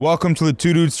Welcome to the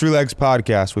Two Dudes, Three Legs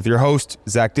podcast with your host,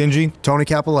 Zach Dingee. Tony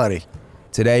Cappelletti.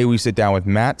 Today we sit down with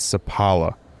Matt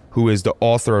Sapaula, who is the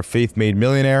author of Faith Made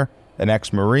Millionaire, an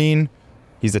ex-Marine.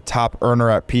 He's a top earner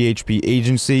at PHP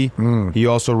Agency. He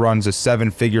also runs a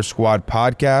 7-Figure Squad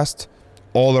podcast.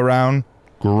 All around,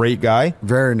 great guy.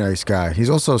 Very nice guy. He's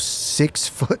also 6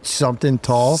 foot something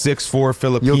tall. 6'4"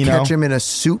 Filipino. You'll catch him in a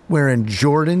suit wearing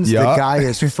Jordans. Yep. The guy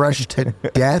is fresh to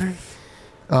death.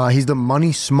 He's the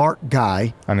money smart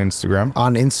guy on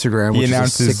Instagram. Which is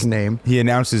a sick name. He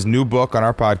announced his new book on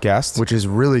our podcast. Which is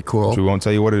really cool. Which we won't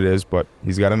tell you what it is, but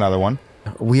he's got another one.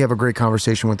 We have a great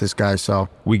conversation with this guy, so.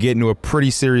 We get into a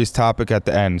pretty serious topic at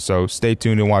the end, so stay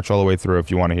tuned and watch all the way through if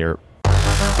you want to hear it.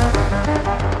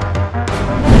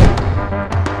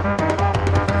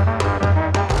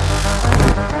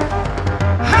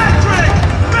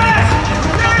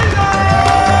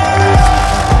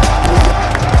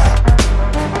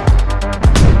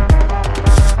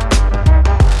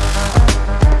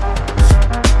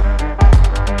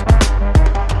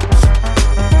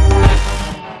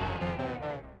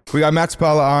 We got Matt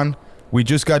Sapaula on. We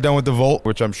just got done with the Vault,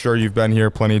 which I'm sure you've been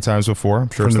here plenty of times before. I'm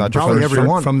sure it's not your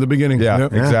first. From the beginning. Yeah,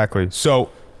 exactly. So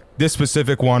this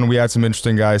specific one, we had some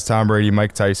interesting guys, Tom Brady,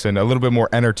 Mike Tyson, a little bit more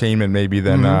entertainment maybe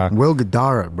than... Will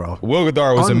Guidara, bro. Will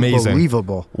Guidara was amazing.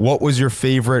 Unbelievable. What was your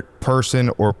favorite person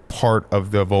or part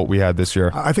of the Vault we had this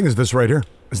year? I think it's this right here.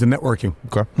 It's the networking.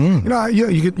 Okay. You know,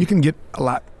 you can get a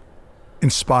lot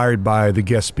inspired by the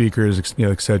guest speakers,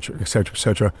 et cetera, et cetera, et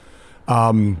cetera.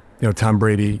 Tom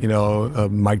Brady,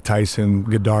 Mike Tyson,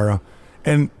 Guidara.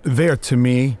 And they are, to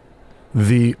me,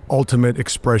 the ultimate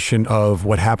expression of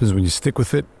what happens when you stick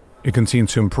with it. You continue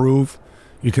to improve.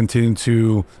 You continue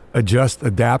to adjust,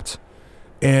 adapt.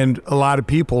 And a lot of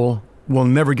people will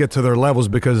never get to their levels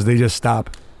because they just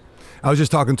stop. I was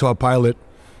just talking to a pilot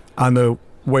on the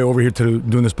way over here to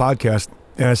doing this podcast.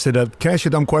 And I said, can I ask you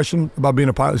a dumb question about being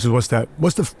a pilot? He says, what's that?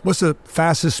 What's the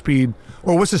fastest speed,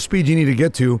 or what's the speed you need to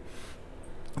get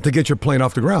get your plane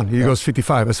off the ground? He goes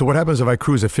 55. I said, what happens if I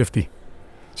cruise at 50? He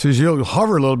says, you'll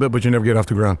hover a little bit, but you never get off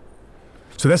the ground.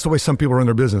 So that's the way some people run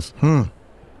their business.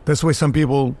 That's the way some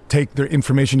people take their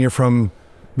information here from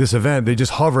this event. They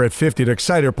just hover at 50. They're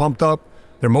excited, they're pumped up,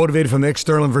 they're motivated from the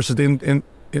external versus the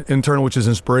internal, which is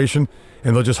inspiration.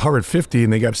 And they'll just hover at 50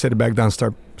 and they got to set it back down,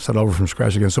 start over from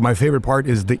scratch again. So my favorite part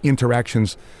is the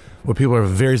interactions with people at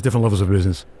various different levels of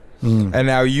business. And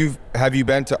now have you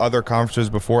been to other conferences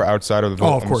before outside of the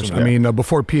Vault? Oh, of course. I mean,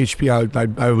 before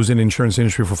PHP, I was in the insurance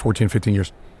industry for 14, 15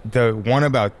 years. The one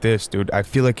about this, dude, I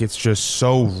feel like it's just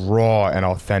so raw and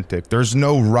authentic. There's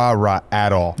no rah-rah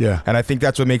at all. Yeah. And I think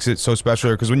that's what makes it so special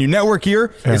here. Because when you network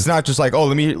here, it's not just like, oh,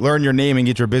 let me learn your name and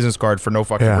get your business card for no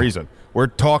fucking reason. We're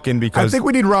talking because... I think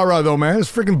we need rah-rah, though, man.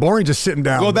 It's freaking boring just sitting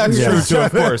down. Well, that's true, too,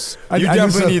 of course. You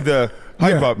definitely need the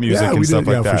hype-up music and stuff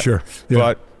like that. Yeah, for sure. Yeah.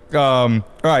 But... all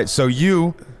right, so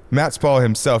you, Matt Sapaula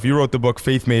himself, you wrote the book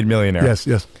Faith Made Millionaire.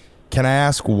 Yes. Can I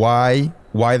ask why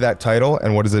that title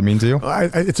and what does it mean to you?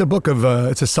 It's a book of,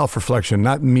 it's a self-reflection,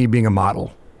 not me being a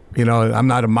model. I'm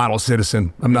not a model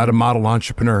citizen. I'm not a model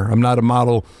entrepreneur. I'm not a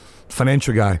model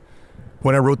financial guy.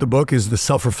 When I wrote the book is the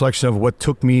self-reflection of what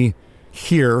took me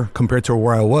here compared to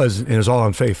where I was, and it's all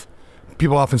on faith.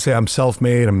 People often say I'm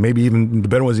self-made, and maybe even the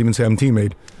better ones even say I'm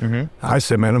team-made. I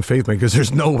said, man, I'm faith-made because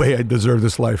there's no way I deserve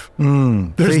this life.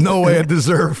 There's no way I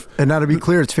deserve. And now to be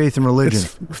clear, it's faith and religion.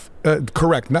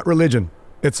 Correct, not religion.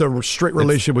 It's a straight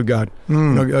relationship with God.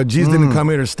 Jesus didn't come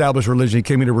here to establish religion. He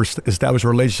came here to establish a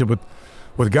relationship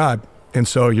with God. And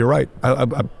so you're right. I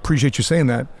appreciate you saying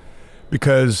that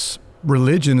because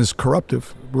religion is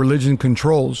corruptive. Religion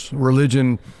controls.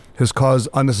 Religion has caused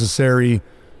unnecessary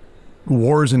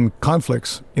wars and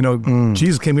conflicts.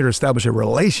 Jesus came here to establish a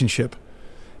relationship.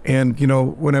 And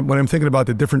when I'm thinking about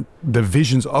the different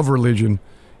divisions of religion,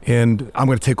 and I'm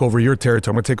going to take over your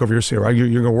territory, I'm going to take over your city,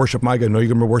 you're going to worship my God, no, you're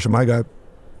going to worship my God.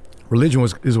 Religion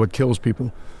is what kills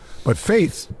people, but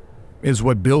faith is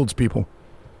what builds people.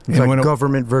 It's like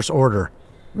government versus order.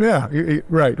 Yeah,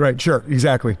 right, sure,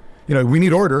 exactly. We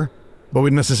need order, but we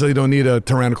necessarily don't need a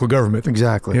tyrannical government.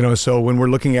 Exactly. So when we're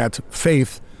looking at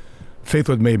faith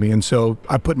what made me. And so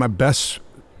I put my best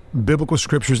biblical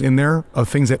scriptures in there of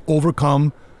things that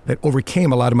overcame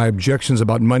a lot of my objections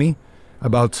about money,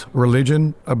 about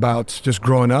religion, about just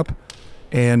growing up.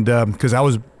 And because I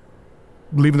was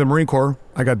leaving the Marine Corps,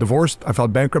 I got divorced, I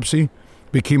filed bankruptcy,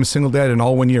 became a single dad in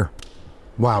all 1 year.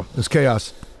 Wow. It was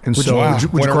chaos. And would you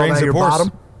call that your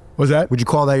bottom? Was that? Would you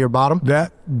call that your bottom?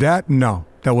 No,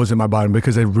 that wasn't my bottom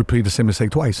because I repeated the same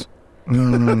mistake twice. Yeah,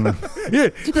 you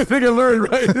think I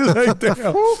learned, right? It's like,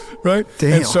 damn. Right?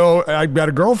 Damn. And so I got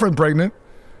a girlfriend pregnant.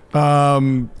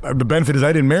 The benefit is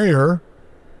I didn't marry her.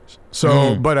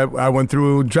 So, but I went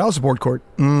through child support court.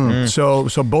 So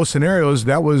both scenarios,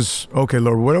 that was, okay,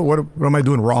 Lord, what am I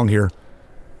doing wrong here?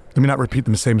 Let me not repeat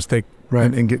the same mistake,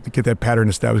 Right. and get that pattern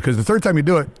established. Because the third time you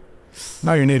do it,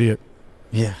 now you're an idiot.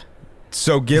 Yeah.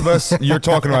 So give us, you're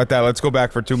talking about that. Let's go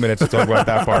back for 2 minutes to talk about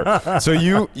that part. So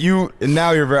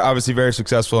now you're obviously very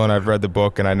successful, and I've read the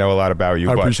book and I know a lot about you.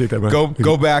 I but appreciate that, man.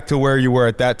 Go back to where you were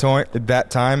at that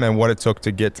time and what it took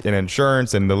to get in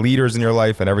insurance and the leaders in your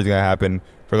life and everything that happened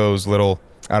for those little,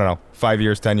 I don't know, 5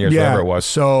 years, 10 years, whatever it was.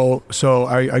 So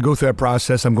I go through that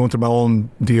process. I'm going through my own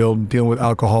dealing with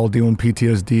alcohol, dealing with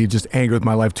PTSD, just anger with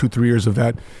my life, 2-3 years of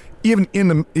that. Even in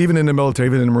the military,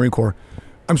 even in the Marine Corps.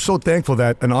 I'm so thankful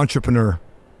that an entrepreneur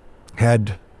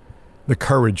had the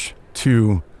courage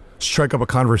to strike up a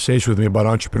conversation with me about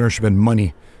entrepreneurship and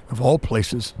money, of all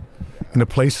places. And the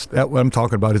place that what I'm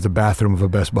talking about is the bathroom of a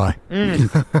Best Buy.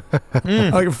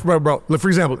 Like, bro, for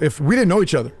example, if we didn't know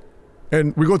each other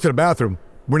and we go to the bathroom,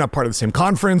 we're not part of the same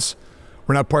conference,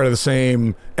 we're not part of the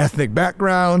same ethnic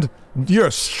background, you're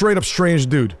a straight up strange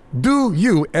dude. Do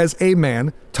you, as a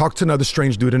man, talk to another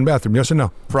strange dude in the bathroom? Yes or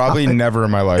no? Probably never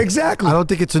in my life. Exactly. I don't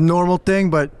think it's a normal thing,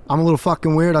 but I'm a little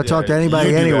fucking weird. I talk to anybody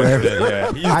You do anywhere.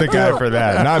 that shit, yeah. He's the guy for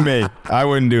that, not me. I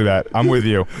wouldn't do that. I'm with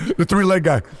you. The 3-leg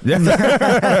guy.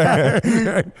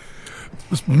 Yeah.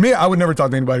 Me, I would never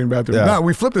talk to anybody in the bathroom. Yeah. No,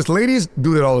 we flip this. Ladies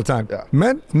do it all the time. Yeah.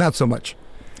 Men, not so much.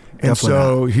 And Definitely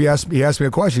so he asked me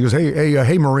a question. He goes,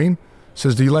 hey, Marine.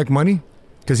 Says, do you like money?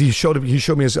 Because he showed me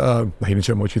his, he didn't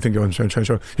show me what you think I was trying to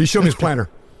show. He showed me his planner.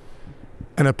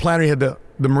 And a planner, he had the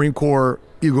Marine Corps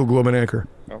Eagle, Globe, and Anchor,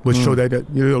 which showed that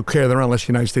you don't carry that around unless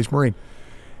you're United States Marine.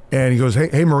 And he goes,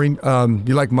 hey, Marine,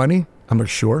 you like money? I'm like,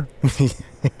 sure.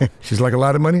 She's like, a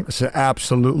lot of money? I said,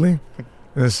 absolutely.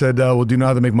 And I said, well, do you know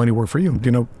how to make money work for you? Do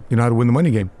you know how to win the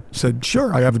money game? I said,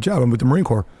 sure, I have a job. I'm with the Marine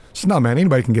Corps. I said, no, man,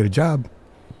 anybody can get a job.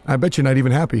 I bet you're not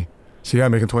even happy. So yeah,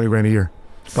 I'm making 20 grand a year,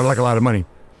 but I like a lot of money.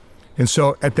 And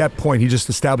so at that point, he just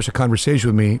established a conversation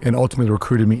with me and ultimately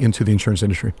recruited me into the insurance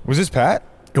industry. Was this Pat?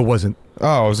 It wasn't.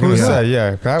 Oh, I was going to say,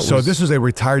 yeah. Pat So was... this was a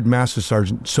retired master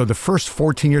sergeant. So the first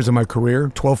 14 years of my career,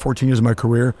 12, 14 years of my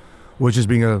career, was just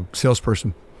being a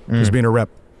salesperson, just being a rep.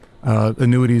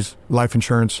 Annuities, life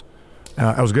insurance.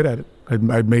 I was good at it. I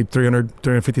made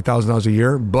 $350,000 a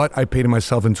year, but I paid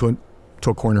myself into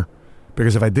a corner.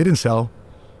 Because if I didn't sell,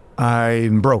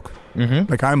 I'm broke.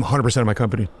 Like, I'm 100% of my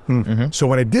company. So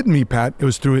when I did meet Pat, it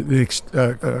was through the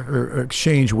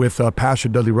exchange with Pastor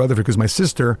Dudley Rutherford, because my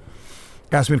sister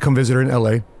asked me to come visit her in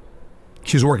LA.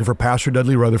 She was working for Pastor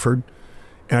Dudley Rutherford,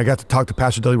 and I got to talk to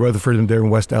Pastor Dudley Rutherford in there in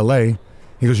West LA.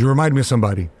 He goes, you remind me of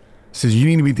somebody. He says, you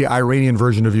need to meet the Iranian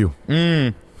version of you.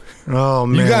 Oh,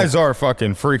 man. You guys are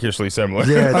fucking freakishly similar.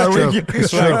 Yeah, it's true.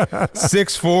 It's like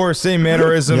 6'4", same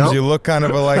mannerisms. Yep. You look kind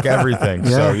of like everything.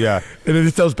 So, yeah. And then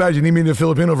he tells Pat, you need me in the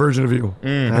Filipino version of you.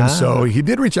 And so he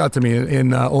did reach out to me in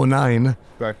 2009,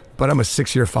 Okay. but I'm a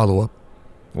 6-year follow-up.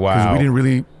 Because Wow. we didn't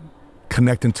really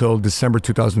connect until December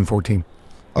 2014.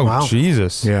 Oh, Wow.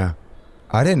 Jesus. Yeah.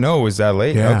 I didn't know it was that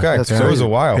late. Yeah, Okay. that's So it was crazy. a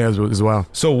while. Yeah, it was a while.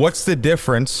 So what's the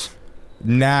difference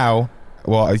now?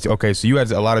 Well, okay, so you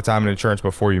had a lot of time in insurance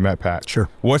before you met Pat. Sure.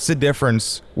 What's the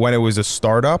difference when it was a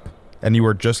startup and you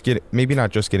were just maybe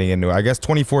not just getting into it. I guess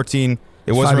 2014,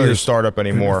 it wasn't 5 really a years. startup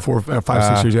anymore. 5,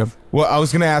 6 years, yeah. Well, I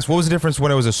was going to ask, what was the difference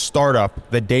when it was a startup,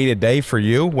 the day-to-day for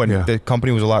you, when Yeah. the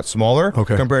company was a lot smaller,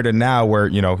 Okay. compared to now where,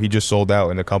 he just sold out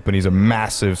and the company's a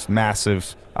massive,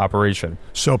 massive operation?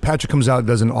 So Patrick comes out and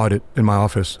does an audit in my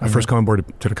office. I first come on board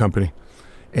to the company.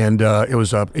 And it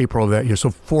was April of that year. So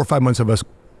 4 or 5 months of us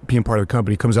being part of the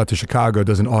company, comes out to Chicago,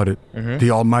 does an audit.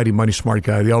 The almighty money smart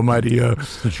guy, the almighty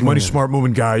money smart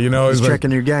movement guy, He's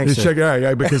checking your gangster. He's checking,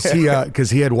 yeah,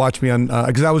 because he had watched me on,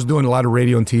 because I was doing a lot of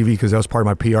radio and TV because that was part of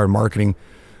my PR and marketing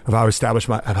of how I established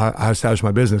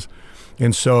my business.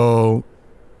 And so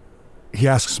he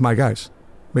asks my guys,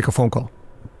 make a phone call,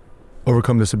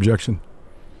 overcome this objection.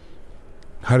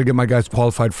 How to get my guys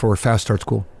qualified for Fast Start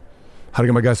School. How to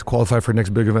get my guys to qualify for the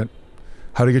next big event.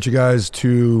 How to get you guys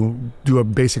to do a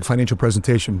basic financial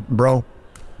presentation. Bro,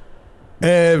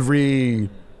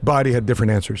 everybody had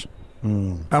different answers.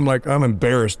 I'm like, I'm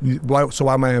embarrassed. So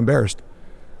why am I embarrassed?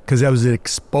 Because that was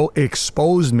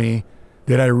exposed me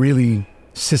that I really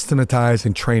systematized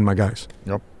and trained my guys.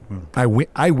 Yep. I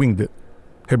winged it.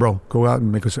 Hey, bro, go out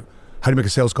and how do you make a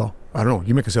sales call? I don't know.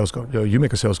 You make a sales call. Yo, you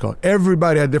make a sales call.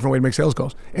 Everybody had a different way to make sales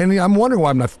calls. And I'm wondering why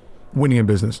I'm not winning in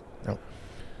business. Yep.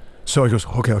 So he goes,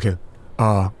 okay.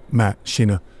 Matt,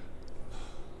 Sheena,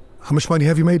 how much money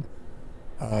have you made?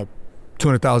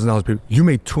 $200,000, people. You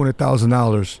made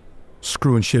 $200,000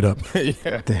 screwing shit up.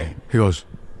 Yeah. He goes,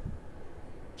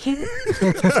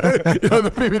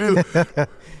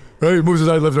 Right? He moves his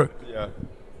eyes left and right. Yeah.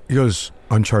 He goes,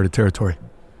 uncharted territory.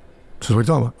 So what are you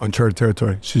talking about? Uncharted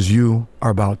territory. He says, you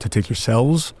are about to take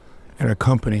yourselves and a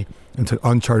company into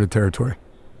uncharted territory.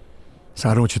 So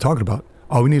I don't know what you're talking about.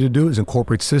 All we need to do is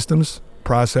incorporate systems,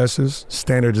 processes,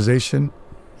 standardization.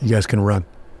 You guys can run.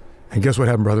 And guess what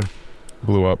happened, brother?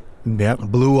 Blew up. Yep.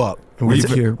 Blew up. And We've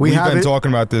been it.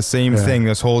 talking about this same thing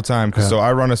this whole time. Yeah. So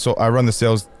I run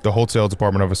the whole sales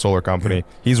department of a solar company. Yeah.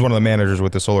 He's one of the managers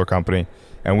with the solar company.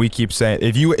 And we keep saying,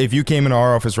 if you came into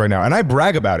our office right now, and I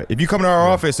brag about it, if you come into our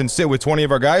office and sit with 20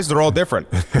 of our guys, they're all different.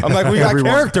 I'm like, we got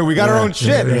character, we got our own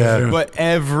shit. Yeah. But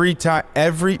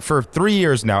for 3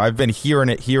 years now, I've been hearing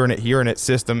it,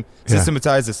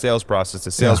 systematize the sales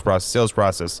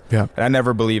process, Yeah. And I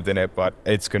never believed in it, but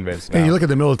it's convinced now. And you look at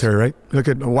the military, right? Look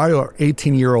at why are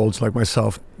 18-year-olds like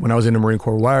myself, when I was in the Marine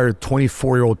Corps, why are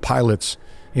 24-year-old pilots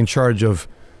in charge of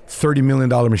 $30 million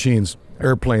machines,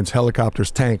 airplanes, helicopters,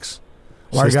 tanks?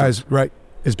 Why are guys, right?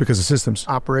 It's because of systems.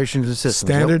 Operations and systems.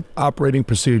 Standard operating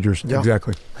procedures. Yep.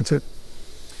 Exactly. That's it.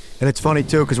 And it's funny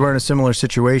too, because we're in a similar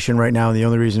situation right now, and the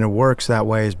only reason it works that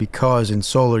way is because in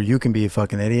solar you can be a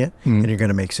fucking idiot and you're going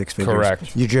to make six figures.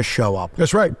 Correct. You just show up.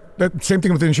 That's right. Same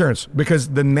thing with insurance, because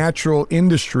the natural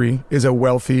industry is a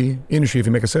wealthy industry if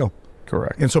you make a sale.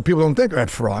 Correct. And so people don't think,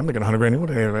 for all, I'm making 100 grand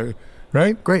anyway,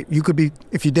 right? Great. You could be,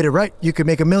 if you did it right, you could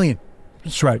make $1 million.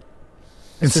 That's right.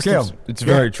 And Systems. scale. It's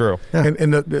very true. Yeah.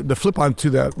 And the flip on to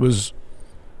that was,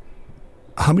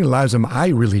 how many lives am I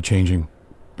really changing?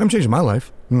 I'm changing my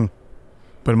life,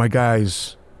 but my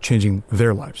guys changing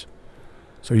their lives.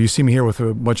 So you see me here with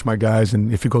a bunch of my guys,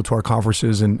 and if you go to our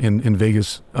conferences in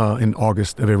Vegas in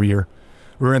August of every year,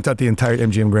 we rent out the entire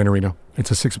MGM Grand Arena.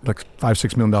 It's a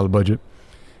 $5-6 million budget.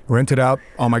 We rent it out.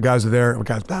 All my guys are there. We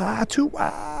guys,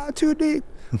 too deep.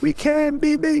 We can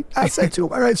be beat. I say too.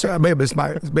 All right, so maybe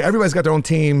everybody's got their own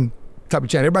team type of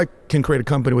channel. Everybody can create a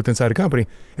company within inside a company.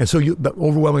 And so the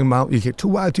overwhelming amount, you get too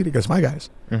wide, too deep. That's my guys.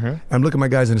 I'm looking at my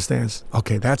guys in the stands.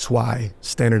 Okay, that's why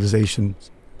standardization,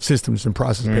 systems, and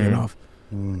process paying off.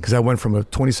 Because I went from a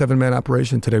 27-man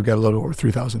operation, today we've got a little over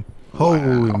 3,000. Holy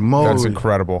moly. That's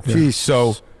incredible. Jeez.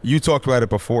 So you talked about it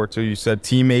before too. You said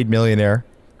team-made millionaire.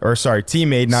 Or sorry,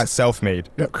 team-made, not self-made,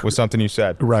 was something you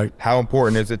said. Right. How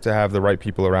important is it to have the right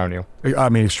people around you? I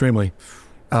mean, extremely.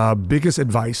 Biggest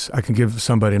advice I can give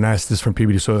somebody, and I asked this from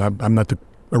PBD, so I'm not the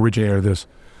originator of this.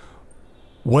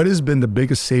 What has been the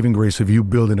biggest saving grace of you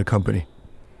building a company?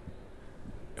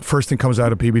 First thing comes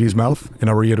out of PBD's mouth,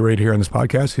 and I'll reiterate here on this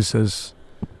podcast, he says,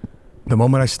 the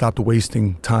moment I stopped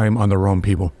wasting time on the wrong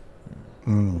people.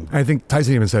 I think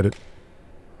Tyson even said it,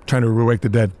 trying to awake the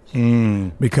dead.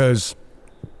 Because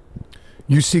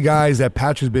you see guys that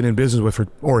Patrick's been in business with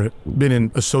or been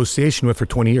in association with for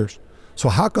 20 years. So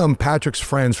how come Patrick's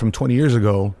friends from 20 years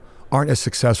ago aren't as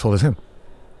successful as him?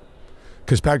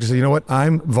 Because Patrick said, you know what?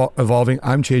 I'm evolving,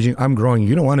 I'm changing, I'm growing.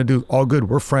 You don't want to do all good.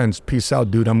 We're friends. Peace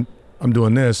out, dude. I'm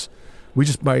doing this. We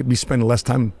just might be spending less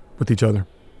time with each other.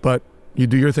 But you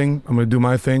do your thing, I'm going to do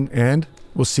my thing, and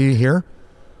we'll see here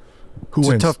who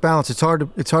wins. It's a tough balance. It's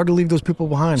hard to leave those people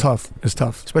behind. It's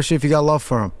tough. Especially if you got love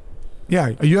for them.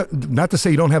 Yeah, not to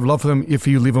say you don't have love for them if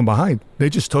you leave them behind. They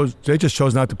just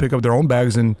chose not to pick up their own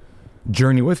bags and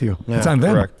journey with you. Yeah, it's on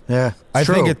them. correct. Yeah, I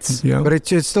true. think it's but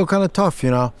it's still kind of tough,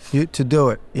 to do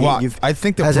it. Well, I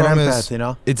think the as an problem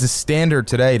empath, is it's a standard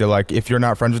today to if you're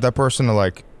not friends with that person to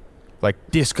like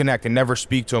disconnect and never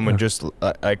speak to them and just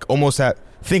almost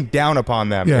think down upon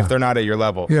them if they're not at your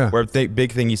level. Yeah. Where the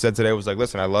big thing he said today was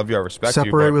listen, I love you, I respect you.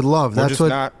 Separate with love. That's what.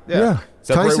 Not,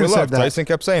 Separate Tyson with love. said that. Tyson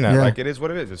kept saying that. Yeah. It is what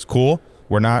it is. It's cool.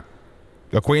 We're not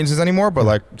acquaintances anymore,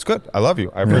 but it's good. I love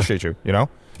you. I appreciate you.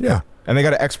 Yeah. And they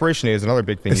got an expiration date is another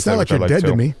big thing. It's not like you're dead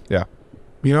to me. Yeah.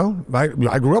 I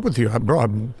grew up with you,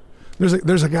 bro.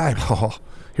 There's a guy. Oh,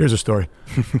 here's a story.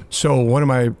 So one of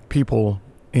my people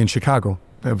in Chicago,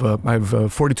 I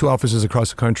have 42 offices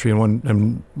across the country,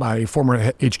 and my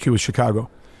former HQ is Chicago.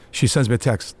 She sends me a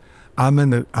text. I'm in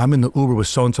the Uber with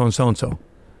so and so and so and so,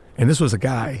 and this was a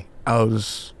guy. He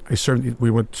was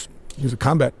a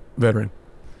combat veteran,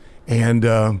 and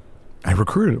I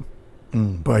recruited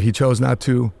him, but he chose not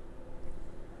to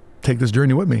take this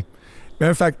journey with me.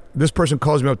 Matter of fact, this person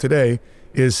calls me up today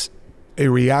is a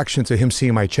reaction to him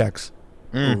seeing my checks.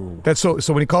 That's so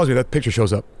when he calls me, that picture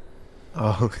shows up.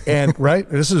 Oh, and right,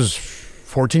 this is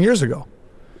 14 years ago.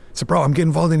 So, bro, I'm getting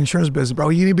involved in the insurance business, bro.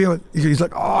 You need to be able. He's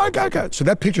like, oh, I got it. So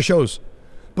that picture shows.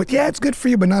 But yeah, it's good for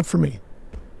you, but not for me.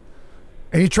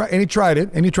 And he tried it,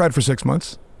 and he tried for 6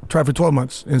 months, tried for 12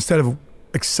 months. Instead of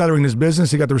accelerating his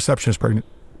business, he got the receptionist pregnant.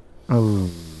 Oh.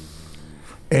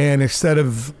 And instead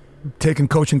of taking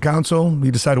coaching counsel,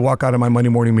 he decided to walk out of my Monday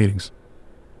morning meetings.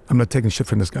 I'm not taking shit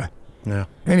from this guy. Yeah.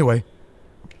 Anyway,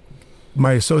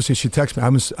 my associate, she texts me,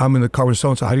 I'm in the car with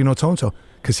so-and-so. How do you know so-and-so?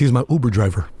 Because he's my Uber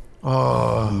driver.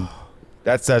 Oh.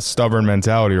 That's that stubborn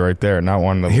mentality right there, not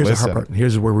wanting to listen.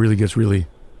 Here's where it really gets really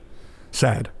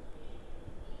sad.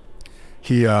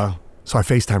 So I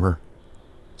FaceTime her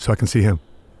so I can see him.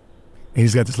 And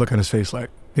he's got this look on his face like,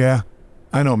 yeah,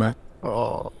 I know, Matt.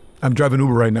 Oh. I'm driving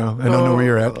Uber right now. I don't know where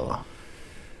you're at.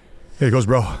 He goes,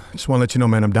 bro, I just want to let you know,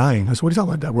 man, I'm dying. I said, what are you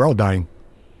talking about? We're all dying.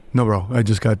 No, bro, I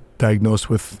just got diagnosed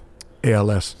with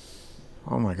ALS.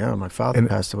 Oh, my God. My father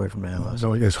passed away from ALS.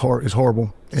 So it's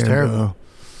horrible. It's terrible.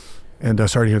 And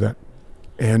sorry to hear that.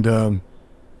 And I'm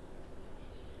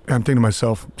thinking to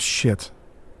myself, shit.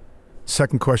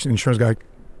 Second question, insurance guy,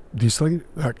 do you still,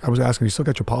 I was asking, do you still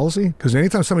got your policy? Because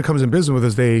anytime somebody comes in business with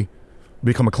us, they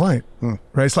become a client,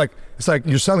 right? It's like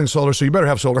you're selling solar, so you better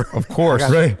have solar. Of course,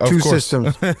 right? Two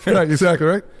systems. Right, exactly,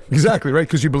 right?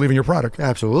 Because you believe in your product.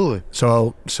 Absolutely.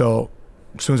 So as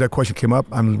soon as that question came up,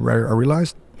 I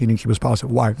realized he didn't keep his policy.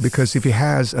 Why? Because if he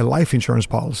has a life insurance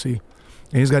policy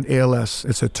and he's got ALS,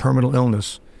 it's a terminal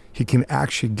illness, he can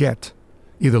actually get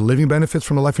either living benefits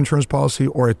from a life insurance policy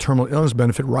or a terminal illness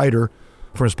benefit rider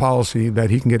for his policy that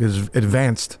he can get his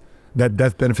advanced, that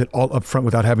death benefit all up front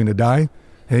without having to die.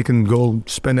 And he can go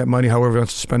spend that money however he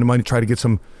wants to spend the money, try to get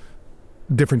some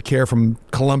different care from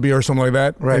Colombia or something like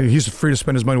that. Right. And he's free to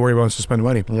spend his money where he wants to spend the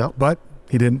money. Yep. But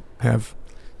he didn't have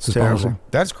his policy.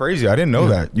 That's crazy. I didn't know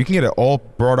that. You can get it all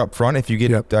brought up front if you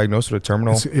get diagnosed with a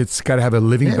terminal. It's got to have a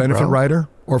living benefit rider,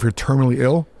 or if you're terminally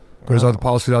ill, there's other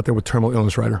policies out there with terminal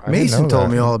illness rider. Mason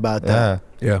told me all about that.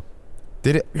 Yeah.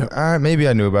 Did it? Maybe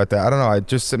I knew about that. I don't know. I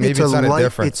just maybe it sounded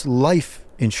different. It's life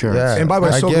insurance. Yeah. And by the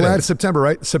way, so glad it's September,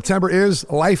 right? September is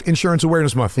Life Insurance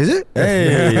Awareness Month. Is it?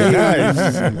 Hey, nice.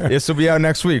 This will be out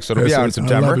next week, so it'll be out in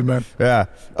September. I love it, man. Yeah.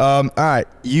 All right.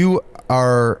 You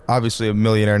are obviously a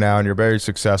millionaire now, and you're very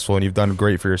successful, and you've done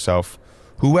great for yourself.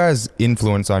 Who has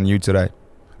influence on you today?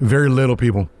 Very little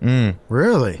people.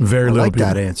 Really? Very little like people.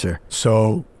 that answer.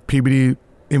 So PBD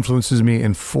influences me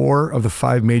in 4 of the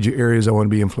 5 major areas I want to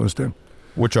be influenced in.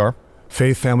 Which are?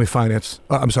 Faith, family, finance.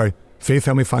 Faith,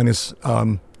 family, finance,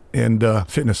 and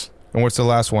fitness. And what's the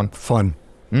last one? Fun.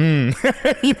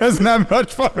 He doesn't have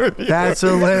much fun with you. That's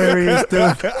hilarious,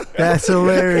 dude. That's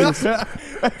hilarious.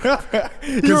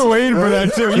 You were waiting for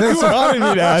that too. You wanted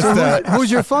me to ask that. Who's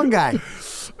your fun guy?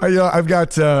 I've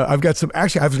got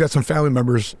some family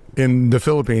members in the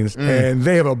Philippines, and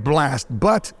they have a blast.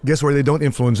 But guess where they don't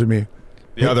influence me?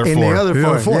 The other in 4. the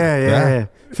other 4. Yeah.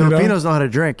 Filipinos know how to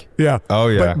drink. Yeah. Oh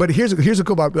yeah. But here's a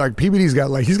cool about like PBD's got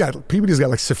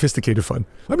like sophisticated fun.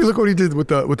 Let me look what he did with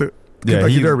the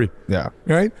Kentucky Derby. Yeah.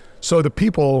 Right. So the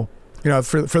people,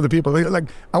 for the people, like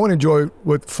I want to enjoy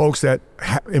with folks that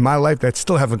in my life that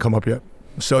still haven't come up yet.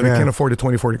 So they can't afford the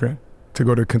 20-40 grand to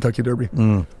go to Kentucky Derby.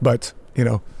 But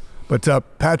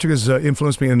Patrick has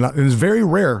influenced me, and it's very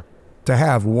rare to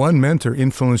have one mentor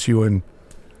influence you in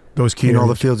those key in areas. all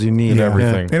the fields you need.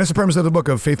 Everything. And that's the premise of the book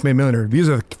of Faith Made Millionaire. These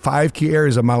are the 5 key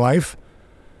areas of my life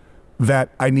that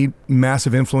I need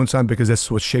massive influence on because that's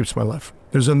what shapes my life.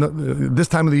 There's this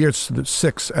time of the year, it's the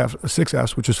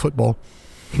 6Fs, which is football.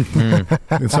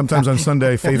 And sometimes on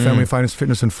Sunday, faith, family, finance,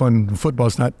 fitness, and fun.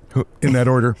 Football's not in that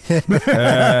order.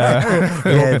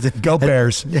 Go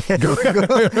Bears.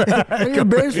 You're a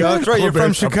Bears fan? That's right. You're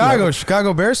from Chicago.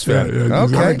 Chicago Bears fan. Yeah,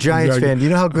 okay. I'm a Giants fan. Do you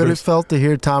know how good it felt to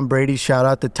hear Tom Brady shout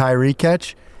out the Tyree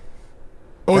catch?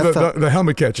 Oh, the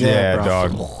helmet catch. Yeah, bro.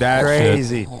 dog. That's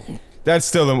crazy. That's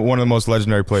still one of the most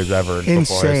legendary plays ever in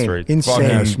football history. Insane.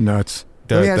 That's nuts.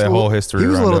 The whole history. He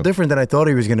was a little it. different than I thought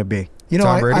he was going to be. You know,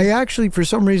 I actually, for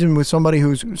some reason, with somebody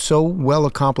who's so well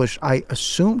accomplished, I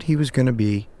assumed he was going to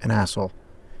be an asshole.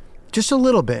 Just a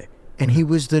little bit. And he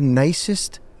was the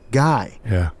nicest guy.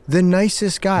 Yeah. The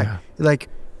nicest guy. Yeah. Like,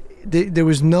 there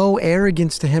was no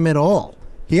arrogance to him at all.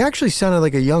 He actually sounded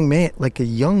like a young man, like a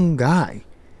young guy.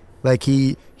 Like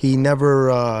he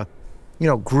never,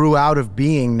 grew out of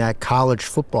being that college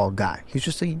football guy. He's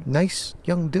just a nice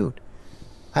young dude.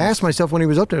 I asked myself when he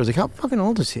was up there, I was like, how fucking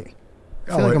old is he?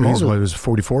 I feel like I'm older. He was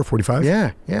 44, 45?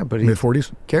 Yeah, but he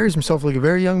mid-40s? carries himself like a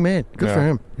very young man. Good for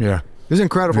him. Yeah. It was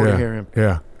incredible to hear him.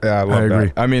 Yeah. Yeah, I love agree.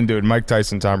 that. I mean, dude, Mike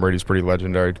Tyson, Tom Brady's pretty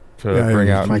legendary to bring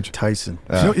out. Mike Tyson.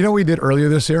 You know what we did earlier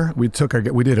this year? We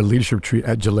did a leadership retreat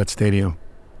at Gillette Stadium.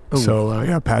 Ooh.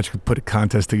 So Patrick put a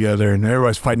contest together, and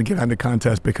everybody's fighting to get on the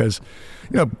contest because,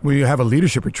 when you have a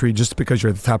leadership retreat, just because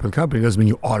you're at the top of the company doesn't mean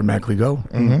you automatically go.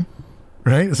 Mm-hmm.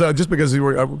 Right? So just because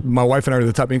my wife and I are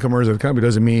the top income earners of the company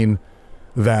doesn't mean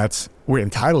that we're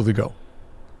entitled to go,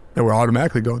 that we're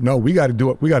automatically go. No, we got to do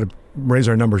it. We got to raise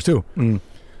our numbers too.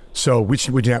 So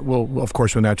well, of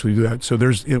course, we'll naturally do that. So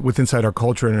there's inside our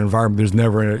culture and environment, there's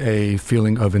never a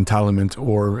feeling of entitlement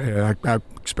or I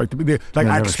expect to be there. Like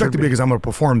I expect to be because I'm going to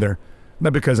perform there,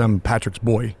 not because I'm Patrick's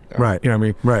boy. Right. You know what I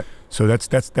mean? Right. So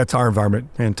that's our environment.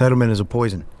 Entitlement is a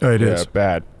poison. It is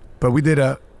bad. But we did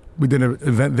an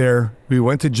event there. We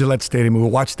went to Gillette Stadium. We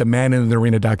watched the Man in the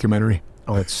Arena documentary.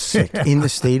 Oh, it's sick. In the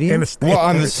stadium? In the stadium. Well,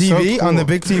 on the TV, so cool. on the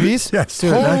big TVs? Yes,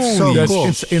 Dude, that's so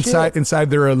Yes, cool. inside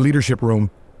their leadership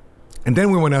room. And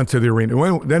then we went out to the arena.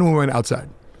 Then we went outside.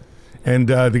 And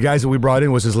the guys that we brought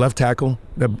in was his left tackle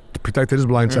that protected his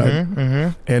blind side.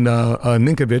 And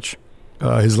Ninkovic,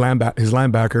 his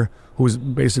linebacker, who was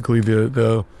basically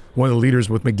the one of the leaders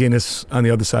with McGinnis on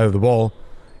the other side of the ball,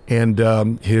 and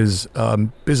his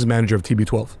business manager of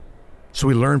TB12. So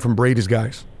we learned from Brady's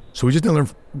guys. So we just didn't learn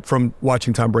from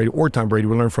watching Tom Brady.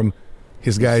 We learned from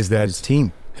his guys His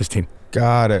team.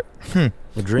 Got it.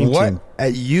 The dream team.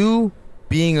 At you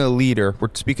being a leader, we're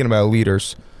speaking about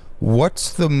leaders,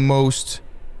 what's the most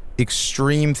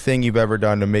extreme thing you've ever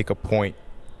done to make a point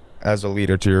as a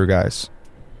leader to your guys?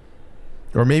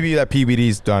 Or maybe that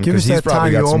PBD's done. Give us he's that probably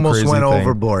time you got some almost crazy went thing.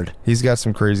 overboard. He's got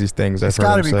some crazy things. It's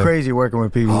got to be crazy working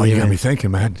with people. Oh, you got me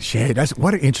thinking, man. Shit,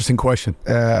 what an interesting question.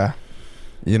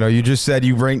 You know, you just said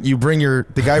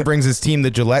the guy brings his team to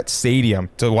Gillette Stadium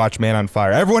to watch Man on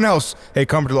Fire. Everyone else, hey,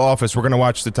 come to the office. We're going to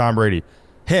watch the Tom Brady.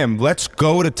 Him, let's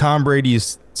go to Tom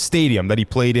Brady's stadium that he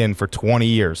played in for 20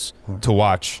 years to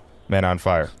watch Man on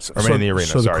Fire. Or Man in the Arena,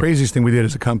 So sorry. the craziest thing we did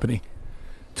as a company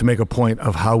to make a point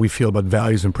of how we feel about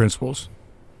values and principles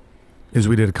is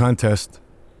we did a contest,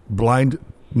 blind,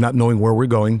 not knowing where we're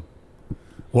going,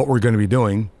 what we're going to be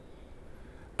doing.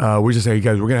 We just say, hey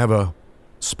guys, we're going to have a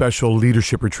special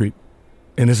leadership retreat.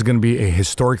 And this is going to be a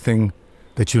historic thing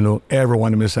that you don't ever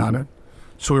want to miss out on.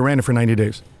 So we ran it for 90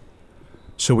 days.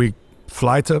 So we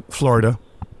fly to Florida.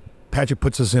 Patrick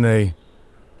puts us in a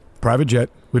private jet.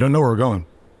 We don't know where we're going.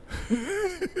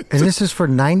 And this is for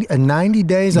 90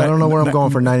 days? I don't know where I'm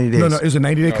going for 90 days. No, it was a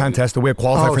 90-day contest. We had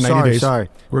qualified for 90 days.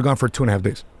 We're gone for 2.5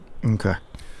 days. Okay.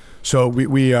 So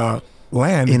we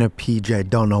land. In a PJ,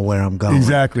 don't know where I'm going.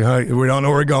 Exactly. Huh? We don't know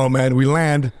where we're going, man. We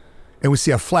land, and we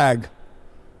see a flag.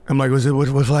 I'm like,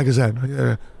 what flag is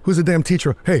that? Who's the damn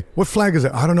teacher? Hey, what flag is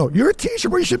that? I don't know. You're a teacher,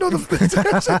 but you should know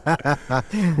the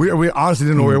we honestly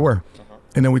didn't know where we were.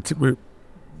 And then we're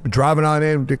driving on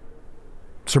in. The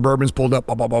Suburbans pulled up.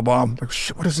 Blah, blah, blah, blah. I'm like,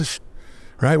 shit, what is this?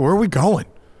 Right? Where are we going?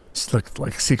 It's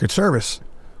like Secret Service.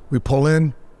 We pull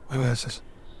in. What is this?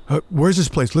 Where's this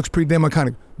place? Looks pretty damn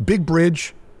iconic. Big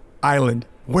bridge, island.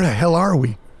 Where the hell are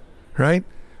we? Right?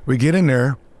 We get in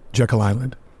there. Jekyll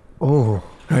Island. Oh.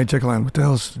 Right, Jekyll Island. What the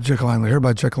hell's Jekyll Island? I heard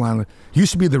about Jekyll Island.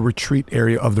 Used to be the retreat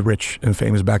area of the rich and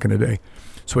famous back in the day.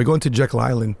 So we go into Jekyll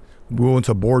Island. We go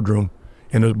into a boardroom,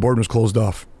 and the boardroom's closed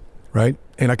off, right?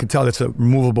 And I could tell it's a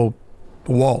removable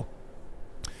wall.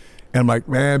 And I'm like,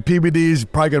 man, PBD's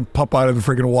probably going to pop out of the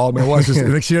freaking wall, man. Watch this.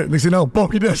 Next thing you know,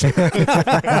 boom, he does. He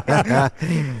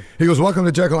goes, welcome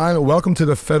to Jekyll Island. Welcome to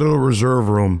the Federal Reserve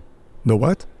Room. The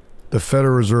what? The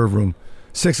Federal Reserve Room.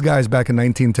 6 guys back in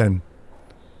 1910.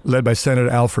 Led by Senator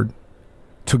Alford.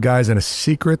 2 guys on a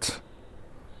secret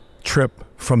trip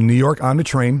from New York on the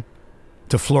train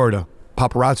to Florida.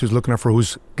 Paparazzi was looking out for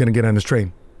who's going to get on this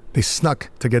train. They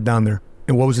snuck to get down there.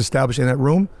 And what was established in that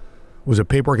room was a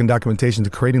paperwork and documentation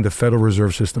to creating the Federal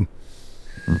Reserve System.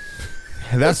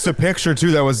 That's the picture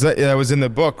too. That was in the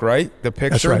book, right? The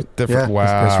picture. That's right. Wow.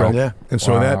 That's right. Yeah. And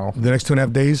so the next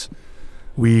 2.5 days,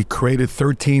 we created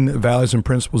 13 values and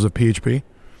principles of PHP.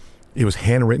 It was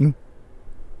handwritten.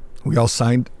 We all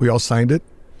signed it.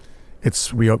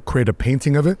 We created a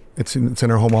painting of it. It's in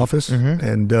our home office.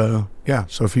 And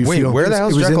so if you feel where the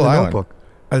hell's Jekyll Island? Notebook.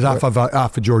 It's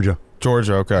off of Georgia.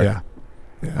 Georgia, okay.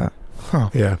 Yeah. Huh.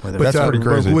 Yeah. Well, that's pretty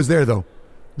crazy. But who was there though?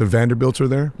 The Vanderbilts were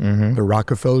there. The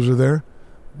Rockefellers were there.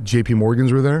 JP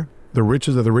Morgans were there. The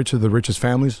richest of the richest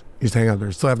families used to hang out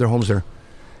there. Still have their homes there.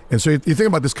 And so you think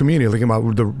about this community, thinking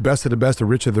about the best of the best, the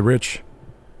rich of the rich.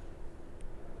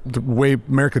 The way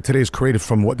America today is created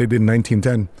from what they did in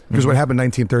 1910. Because what happened in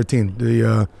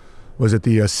 1913? Was it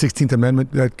the 16th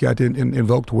Amendment that got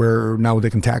invoked where now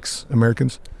they can tax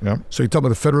Americans? Yeah. So you talk about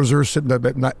the Federal Reserve sitting at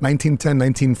 1910,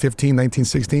 1915,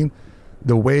 1916.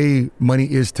 The way money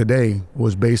is today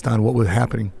was based on what was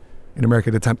happening in America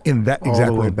at the time in that exact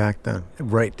all the way way. back then,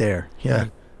 right there. Yeah.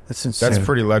 That's insane. That's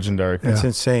pretty legendary. That's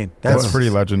insane. That's pretty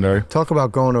legendary. Talk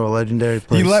about going to a legendary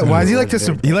place. Why does he like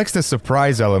he likes the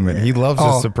surprise element. He loves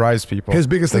to surprise people. His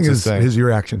biggest thing is his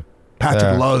reaction.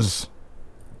 Patrick loves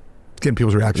getting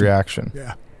people's reaction.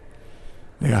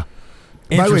 Yeah.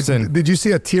 Interesting. By the way, did you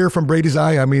see a tear from Brady's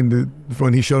eye? I mean,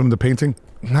 when he showed him the painting?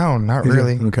 No, not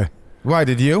really. Okay. Why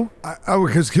did you?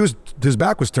 Because his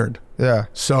back was turned. Yeah.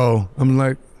 So I'm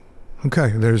like,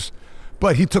 okay,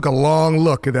 but he took a long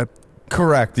look at that.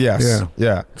 Correct. Yes.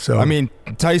 Yeah. So I mean,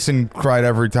 Tyson cried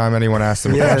every time anyone asked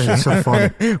him a Yeah, question. it's so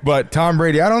funny. But Tom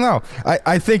Brady, I don't know.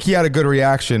 I think he had a good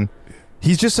reaction.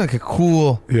 He's just like a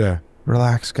cool,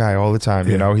 relaxed guy all the time.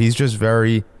 You know, he's just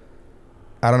very.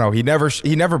 I don't know. He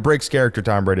never breaks character,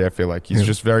 Tom Brady. I feel like he's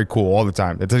just very cool all the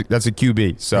time. That's a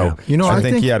QB. So You know, I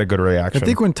think he had a good reaction. I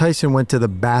think when Tyson went to the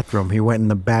bathroom, he went in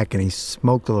the back and he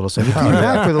smoked a little. So he came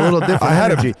back with a little different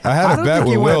energy. I had a don't bet think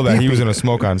with he went Will that he pee-pee. was going to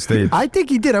smoke on stage. I think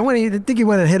he did. I think he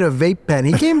went and hit a vape pen.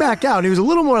 He came back out and he was a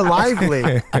little more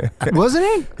lively, wasn't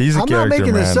he? He's a I'm character, not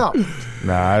making man. this up.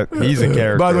 Nah, he's a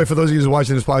character. By the way, for those of you who's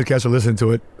watching this podcast or listening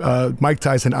to it, Mike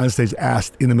Tyson on stage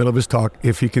asked in the middle of his talk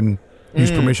if he can use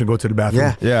permission to go to the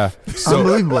bathroom. Yeah. So,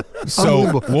 Unbelievable.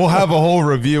 So we'll have a whole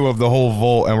review of the whole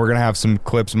vault, and we're gonna have some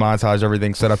clips, montage,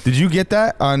 everything set up. Did you get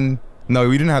that on? No,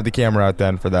 we didn't have the camera out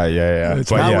then for that. Yeah. But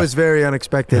That was very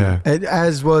unexpected, Yeah.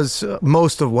 as was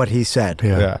most of what he said.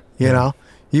 Yeah. You know,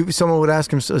 someone would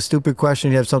ask him a stupid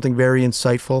question. He'd have something very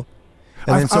insightful,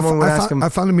 and then someone would ask him I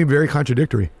found him to be very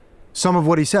contradictory. some of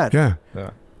what he said. Yeah.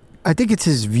 I think it's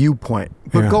his viewpoint.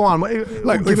 But Yeah. go on.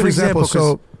 Like give for an example, 'cause-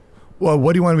 so, well,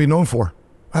 what do you want to be known for?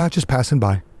 Just passing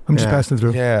by. I'm just Yeah. passing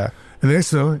through. Yeah. And the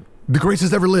next thing, the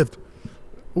greatest ever lived.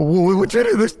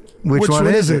 Which one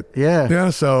is it? Yeah. Yeah.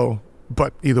 So,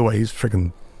 but either way, he's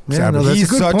freaking Yeah, savage. no, that's He's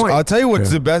a good such. point. I'll tell you what's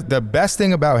the best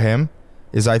thing about him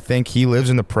is I think he lives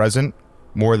in the present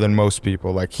more than most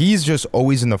people. Like he's just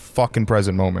always in the fucking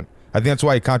present moment. I think that's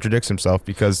why he contradicts himself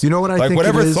because You know what I like think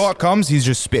whatever it is? thought comes, he's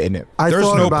just spitting it. I There's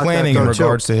thought no about that, planning in though, too.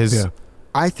 regards to his. Yeah.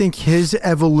 I think his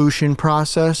evolution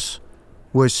process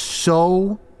was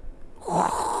so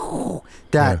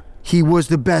that he was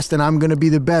the best and I'm going to be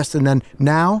the best. And then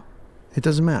now it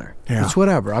doesn't matter. Yeah. It's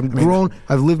whatever. I'm grown.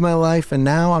 I've lived my life and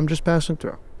now I'm just passing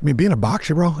through. I mean, being a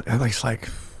boxer, bro, it's like,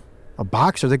 A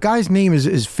boxer. The guy's name is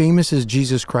as famous as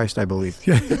Jesus Christ, I believe.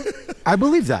 I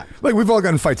believe that. like we've all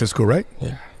gotten in fights in school, right?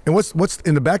 Yeah. And what's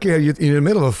in the back of your head, in the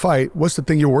middle of a fight, what's the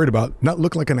thing you're worried about? Not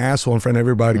look like an asshole in front of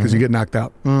everybody because you get knocked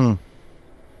out.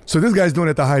 So this guy's doing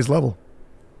it at the highest level,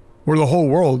 where the whole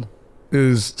world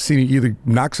is seeing you either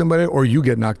knock somebody or you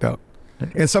get knocked out.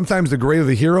 And sometimes the greater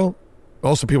the hero,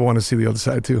 also people want to see the other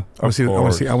side too. I want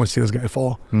to see this guy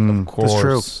fall. Of course. That's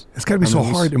true. It's got to be so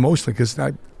hard emotionally because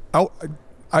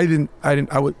I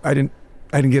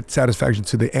didn't get satisfaction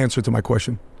to the answer to my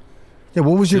question. Yeah,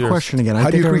 what was your Cheers. question again? How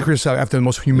do you treat yourself after the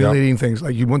most humiliating things?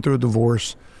 Like you went through a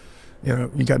divorce, you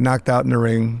got knocked out in the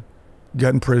ring, you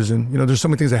got in prison. There's so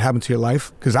many things that happened to your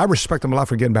life. Because I respect him a lot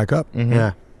for getting back up.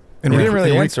 Yeah. And He didn't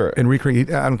really answer it. And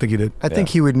recreate. I don't think he did. I think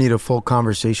he would need a full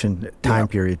conversation time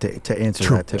period to answer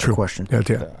that type of question. Yeah,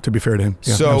 to be fair to him.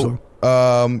 Yeah, So,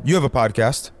 absolutely. you have a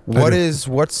podcast.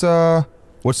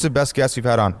 What's the best guest you've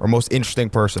had on, or most interesting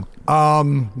person?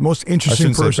 Most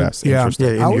interesting shouldn't say person. best, Yeah,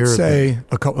 interesting. Yeah, I in would your say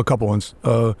a couple ones.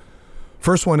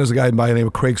 First one is a guy by the name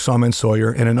of Craig Salman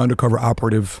Sawyer, and an undercover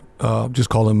operative. Just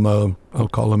call him. I'll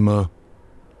call him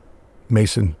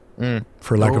Mason,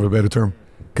 for lack of a better term,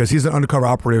 because he's an undercover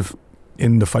operative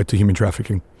in the fight to human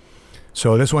trafficking.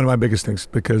 So that's one of my biggest things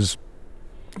because,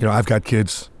 I've got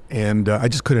kids, and I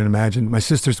just couldn't imagine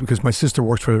because my sister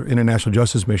works for International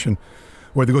Justice Mission,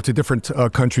 where they go to different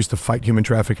countries to fight human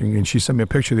trafficking. And she sent me a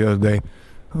picture the other day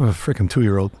of a freaking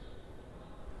 2-year-old.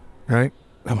 Right?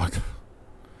 I'm like,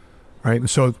 right? And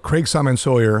so Craig Salman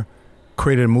Sawyer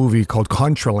created a movie called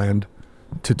Contraland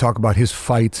to talk about his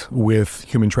fight with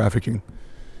human trafficking.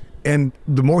 And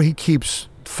the more he keeps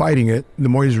fighting it, the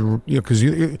more he's, because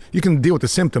you can deal with the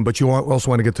symptom, but you also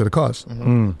want to get to the cause.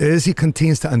 As he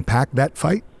continues to unpack that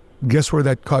fight, guess where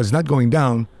that cause is not going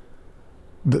down.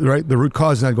 The root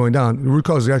cause is not going down. The root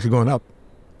cause is actually going up.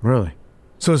 Really?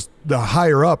 So it's the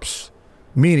higher ups,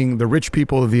 meaning the rich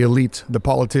people, the elite, the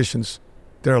politicians,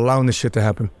 they're allowing this shit to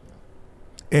happen.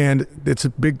 And it's a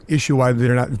big issue why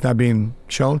it's not being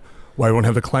shown. Why we don't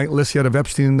have the client list yet of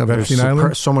Epstein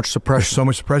Island. So much There's suppression. so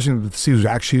much suppression to see who's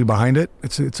actually behind it.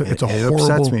 It's a It horrible.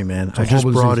 upsets me, man. it's a I just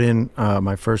horrible brought disease. in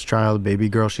my first child, baby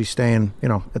girl. She's staying,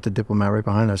 at the Diplomat right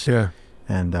behind us. Yeah.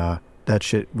 And that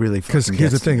shit really. Because fucking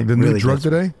here's the gets me. thing: It the new really drug gets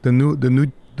me. today,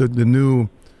 the new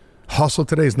hustle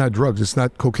today is not drugs. It's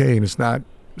not cocaine. It's not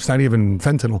even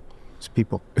fentanyl. It's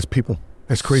people. It's people.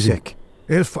 It's crazy. Sick.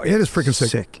 It is freaking sick.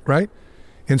 Sick. Right?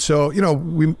 And so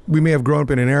we may have grown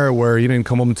up in an era where you didn't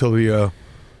come home until the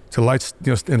lights,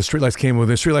 and the street lights came. When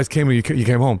the street lights came, you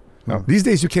came home. No. These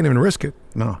days you can't even risk it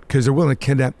No. because they're willing to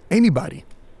kidnap anybody.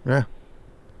 Yeah.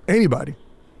 Anybody.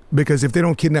 Because if they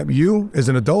don't kidnap you as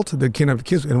an adult, they kidnap the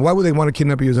kids. And why would they want to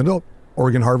kidnap you as an adult?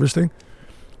 Organ harvesting.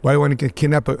 Why do you want to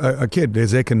kidnap a kid?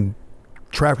 Because they can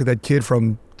traffic that kid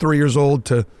from 3 years old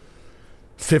to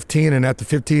 15, and after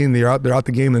 15, they're out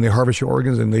the game, and they harvest your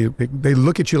organs, and they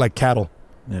look at you like cattle.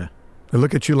 Yeah. They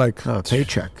look at you like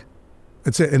paycheck.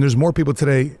 That's it. And there's more people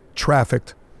today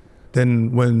trafficked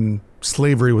than when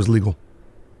slavery was legal.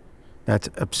 That's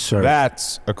absurd.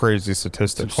 That's a crazy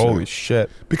statistic. Holy shit.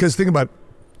 Because think about it.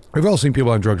 We've all seen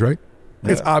people on drugs, right?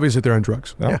 Yeah. It's obvious that they're on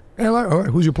drugs. Yeah. And all right,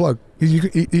 who's your plug?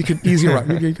 You can easy right.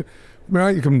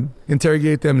 You can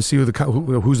interrogate them and see who's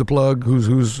the plug, who's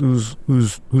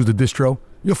the distro.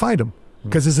 You'll find them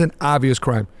because it's an obvious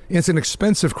crime. It's an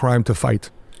expensive crime to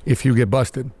fight if you get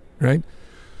busted, right?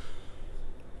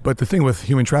 But the thing with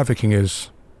human trafficking is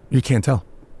you can't tell.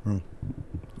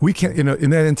 We can't,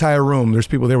 in that entire room, there's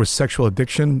people there with sexual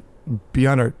addiction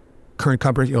beyond our current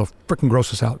comprehension. Freaking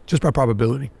gross us out just by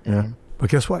probability. Yeah. But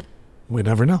guess what? We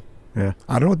never know. Yeah.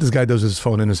 I don't know what this guy does with his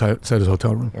phone inside his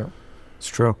hotel room. Yeah. It's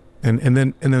true. And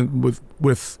then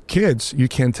with kids, you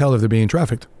can't tell if they're being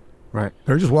trafficked. Right.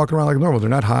 They're just walking around like normal. They're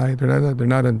not high. They're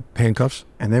not in handcuffs.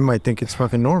 And they might think it's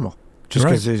fucking normal, just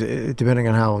because depending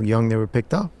on how young they were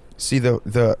picked up. See,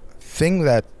 the thing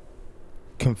that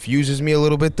confuses me a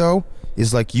little bit though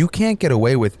is like you can't get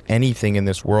away with anything in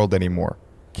this world anymore.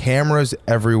 Cameras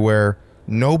everywhere.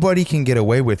 Nobody can get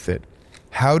away with it.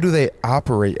 How do they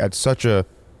operate at such a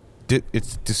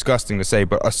it's disgusting to say,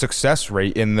 but a success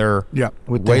rate in their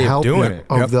with way the help of doing it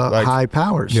of the high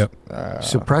powers.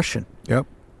 Suppression. Yep.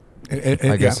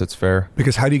 And I guess it's fair.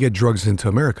 Because how do you get drugs into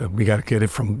America? You got to get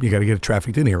it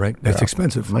trafficked in here, right? That's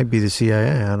expensive. Might be the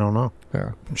CIA. I don't know.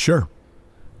 Yeah. Sure.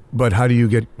 But how do you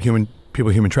get human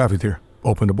trafficked here?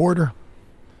 Open the border.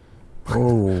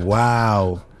 Oh,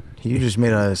 wow. You just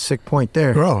made a sick point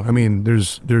there. Bro, I mean,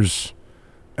 there's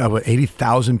about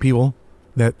 80,000 people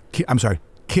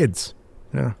kids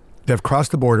that have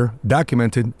crossed the border,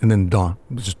 documented, and then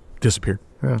just disappeared.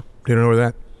 Yeah. They don't know where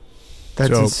that.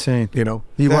 That's insane. You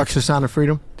watched The Sound of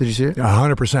Freedom? Did you see it?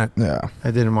 100%. Yeah.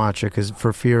 I didn't watch it because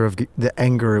for fear of the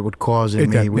anger it would cause in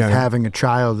me with having a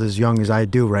child as young as I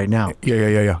do right now.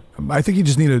 Yeah. I think you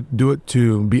just need to do it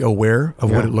to be aware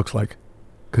of what it looks like.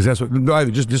 Because that's what,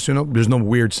 just there's no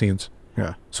weird scenes.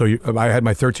 Yeah. So I had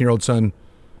my 13-year-old son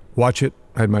watch it.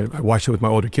 I watched it with my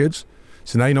older kids.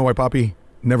 So now you know why Poppy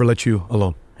never let you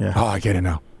alone. Yeah. Oh, I get it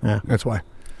now. Yeah. That's why.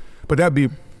 But that'd be,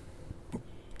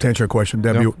 to answer your question,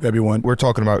 that'd be one. We're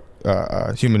talking about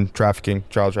human trafficking,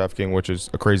 child trafficking, which is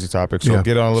a crazy topic. So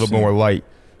get on a little bit more light.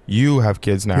 You have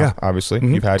kids now, obviously.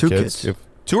 Mm-hmm. You've had Two kids. You have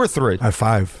 2 or 3? I have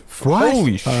 5. What?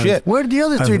 Holy shit. Where did the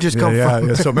other 3 just come from?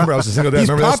 Yeah. So remember, I was a single dad. He's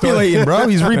remember populating, bro.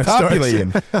 He's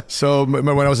repopulating. So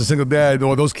remember when I was a single dad,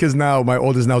 those kids now, my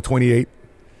oldest is now 28.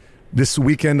 This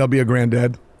weekend, I'll be a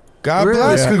granddad. God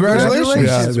bless. Yeah.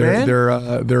 Congratulations. Man. They're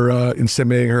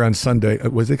inseminating her on Sunday.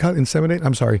 Was it called inseminate?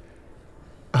 I'm sorry.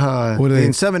 The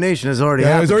insemination has already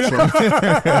happened.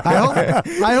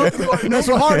 I hope no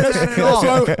harm at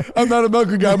all. I'm not a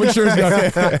medical guy. I'm an insurance guy.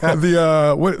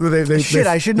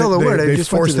 I should know the word. They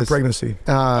forced the pregnancy.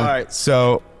 All right,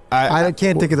 so I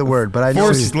can't think of the word, but I know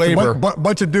forced labor.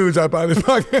 Bunch of dudes out by this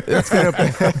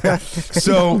pocket.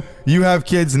 So you have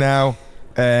kids now,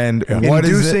 and what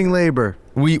is inducing labor.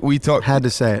 We talked. Had to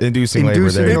say it. Inducing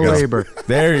labor. There you go. Labor.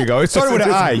 There you go. It started with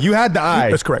an I. You had the I.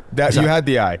 That's correct. You had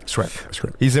the I. That's right.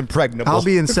 He's impregnable. I'll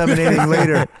be inseminating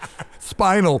later.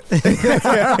 Spinal.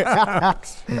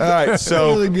 All right.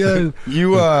 So really good.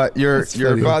 Your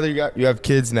father. You have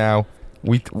kids now.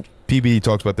 PB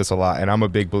talks about this a lot, and I'm a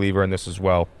big believer in this as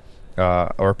well,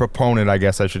 or a proponent, I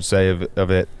guess I should say,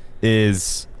 of it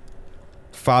is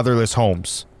fatherless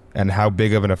homes. And how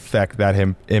big of an effect that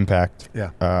impact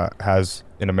has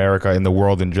in America, in the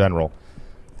world in general.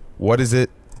 What has it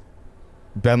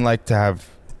been like to have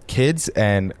kids,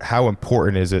 and how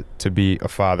important is it to be a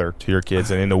father to your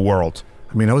kids and in the world?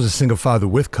 I mean, I was a single father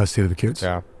with custody of the kids.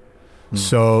 Yeah.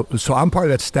 So I'm part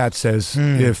of that stat says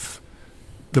if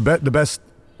the best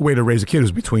way to raise a kid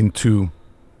is between 2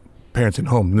 parents at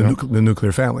home, the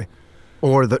nuclear family.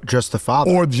 Or just the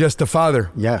father. Or just the father.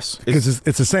 Yes. Because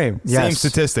it's the same. Yes. Same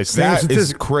statistics. That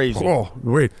is crazy. Oh,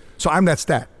 wait. So I'm that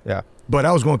stat. Yeah. But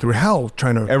I was going through hell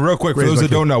trying to... And real quick, for those that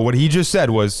don't know, what he just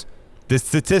said was the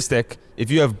statistic,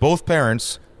 if you have both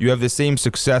parents, you have the same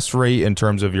success rate in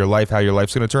terms of your life, how your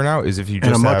life's going to turn out, is if you just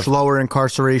and a much lower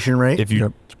incarceration rate. If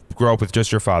you grow up with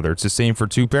just your father. It's the same for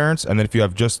 2 parents. And then if you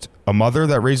have just a mother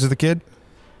that raises the kid,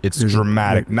 it's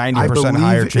dramatic. 90%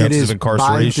 higher chances of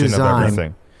incarceration of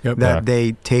everything. That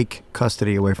they take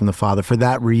custody away from the father for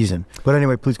that reason. But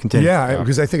anyway, please continue. Yeah,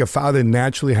 because I think a father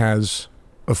naturally has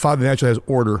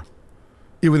order,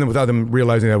 even without them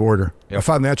realizing they have order. Yep. A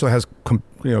father naturally has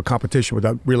competition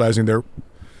without realizing they're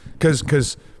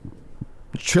because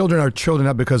children are children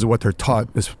not because of what they're taught,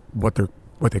 is what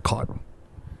they caught,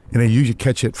 and they usually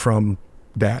catch it from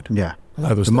dad. Yeah. A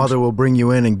lot of those The things. mother will bring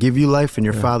you in and give you life, and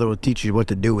your father will teach you what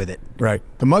to do with it. Right.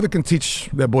 The mother can teach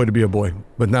that boy to be a boy,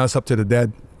 but now it's up to the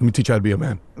dad. Let me teach you how to be a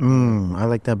man. I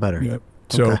like that better. Yeah.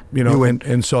 So Okay. you know,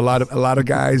 and so a lot of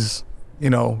guys, you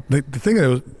know, the thing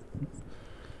is,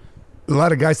 a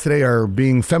lot of guys today are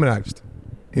being feminized.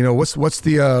 You know, what's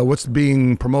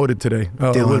being promoted today?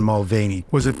 Dylan Mulvaney.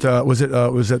 It wasn't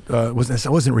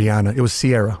Rihanna. It was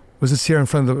Sierra. Was it Sierra in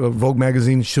front of the Vogue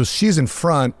magazine? She's in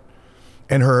front,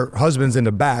 and her husband's in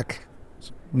the back.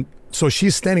 So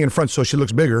she's standing in front, so she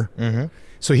looks bigger. Mm-hmm.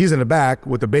 So he's in the back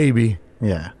with the baby.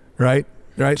 Yeah. Right.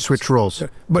 Switch roles.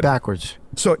 But backwards.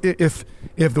 So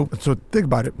so think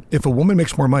about it. If a woman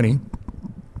makes more money,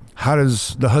 how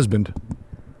does the husband?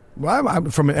 Well, I'm,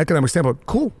 from an economic standpoint,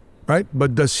 cool, right?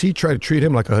 But does she try to treat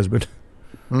him like a husband?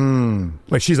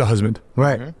 Like she's a husband,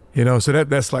 Right. Mm-hmm. You know, so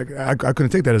that's like I couldn't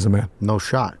take that as a man. No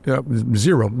shot. Yeah,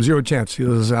 zero chance. He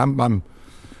says, I'm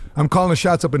calling the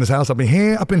shots up in this house, up in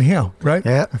here, right?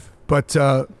 Yeah. But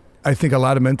I think a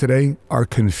lot of men today are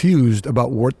confused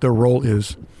about what their role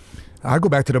is. I go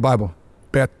back to the Bible,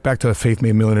 back to the faith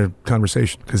made millionaire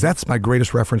conversation, because that's my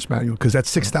greatest reference manual, because that's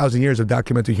 6,000 years of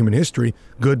documented human history,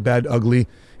 good, bad, ugly,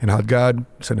 and how God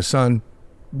sent his son,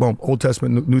 boom, Old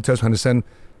Testament, New Testament, his son,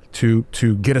 to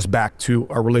get us back to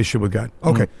our relationship with God.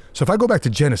 Okay, so if I go back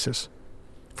to Genesis,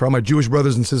 for all my Jewish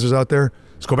brothers and sisters out there,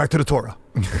 let's go back to the Torah,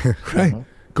 right?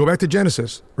 Go back to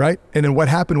Genesis, right? And then what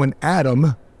happened when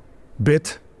Adam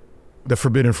bit the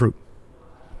forbidden fruit,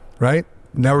 right?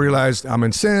 Now I realized I'm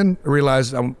in sin, I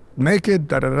realized I'm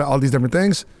naked, all these different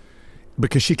things,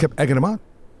 because she kept egging him on.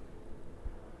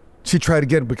 She tried to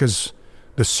get it because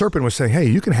the serpent was saying, hey,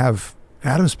 you can have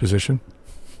Adam's position,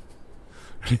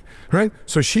 right?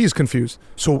 So she's confused.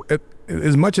 So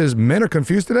as much as men are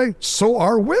confused today, so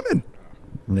are women.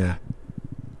 Yeah.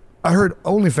 I heard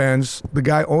OnlyFans, the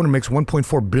guy owner makes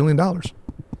 $1.4 billion.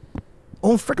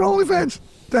 Oh, freaking OnlyFans.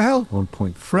 The hell?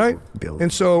 1.4 right? billion.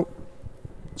 And so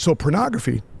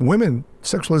pornography, women,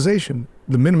 sexualization,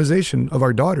 the minimization of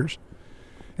our daughters.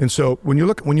 And so when you're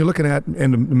looking at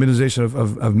and the minimization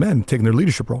of men taking their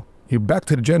leadership role, you back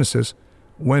to the Genesis,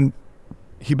 when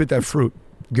he bit that fruit,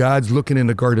 God's looking in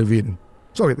the Garden of Eden.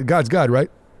 So God's God, right?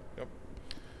 Yep.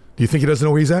 Do you think he doesn't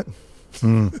know where he's at?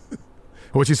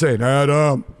 What's he saying?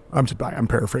 Adam, I'm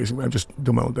paraphrasing, I'm just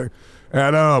doing my own thing.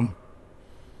 Adam,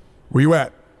 where you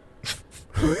at?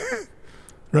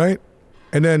 Right?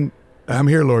 And then, I'm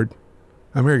here, Lord.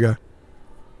 I'm here, God.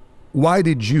 Why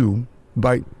did you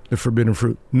bite the forbidden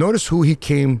fruit? Notice who he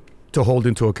came to hold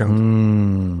into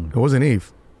account. It wasn't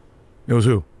Eve. It was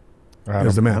who? It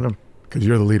was the man. Because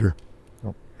you're the leader.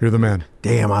 You're the man.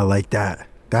 Damn, I like that.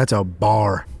 That's a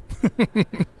bar.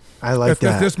 I like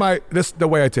that. This the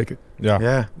way I take it. Yeah.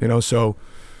 Yeah. You know, so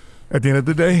at the end of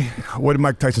the day, what did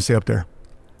Mike Tyson say up there?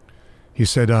 He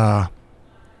said,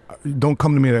 don't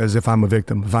come to me as if I'm a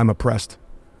victim, if I'm oppressed,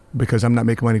 because I'm not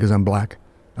making money because I'm black.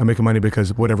 I'm making money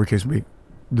because whatever case may be.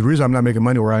 The reason I'm not making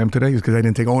money where I am today is because I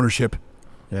didn't take ownership.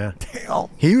 Yeah. Damn.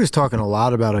 He was talking a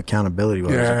lot about accountability.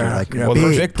 Yeah. Well, the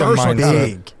victim mindset.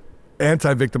 Big.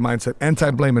 Anti-victim mindset,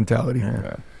 anti-blame mentality.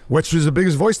 Yeah. Which is the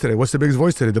biggest voice today? What's the biggest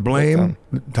voice today? The blame,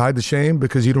 tied to shame,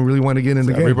 because you don't really want to get in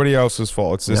the game. Everybody else's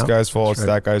fault. It's this guy's fault. It's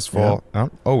that guy's fault. Yeah.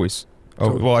 No, always.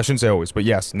 Oh, well, I shouldn't say always, but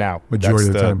yes, now. Majority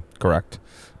of the time. Correct.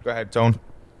 Go ahead, Tone.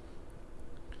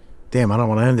 Damn, I don't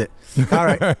want to end it. All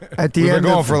right. At the We were end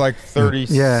going for like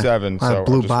 37, I so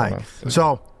blew I just by. wanna-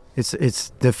 So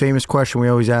it's the famous question we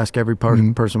always ask every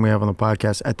person we have on the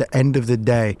podcast. At the end of the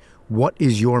day, what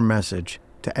is your message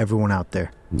to everyone out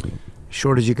there?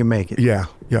 Short as you can make it. Yeah.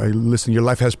 Listen, your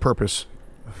life has purpose.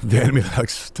 The enemy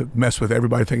likes to mess with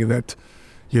everybody thinking that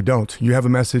you don't. You have a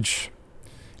message.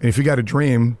 And if you got a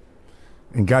dream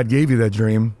and God gave you that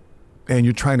dream and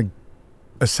you're trying to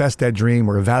assess that dream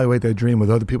or evaluate that dream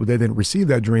with other people that didn't receive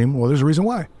that dream, well, there's a reason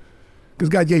why. Because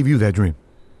God gave you that dream.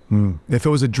 If it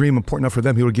was a dream important enough for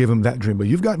them, he would give them that dream. But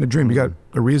you've gotten a dream. You got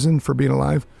a reason for being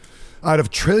alive. Out of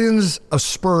trillions of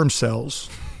sperm cells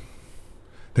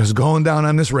that's going down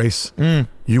on this race,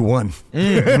 you won.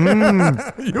 You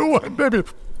won, baby.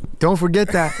 Don't forget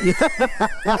that.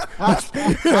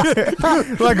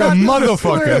 Like a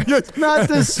motherfucker. Not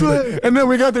the slip. And then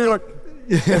we got there, you're like,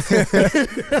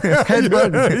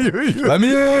 Headbutt. Let me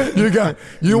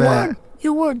you Matt. won.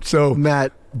 You won. So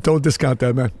Matt, don't discount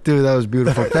that, man. dude, that was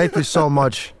beautiful. Thank you so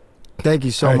much. Thank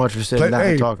you so much for sitting down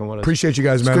and talking with us. Appreciate you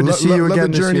guys, man. good to see you love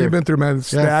again the this journey year. you've been through, man.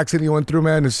 The accident you went through,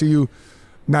 man. To see you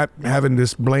not having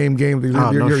this blame game. You're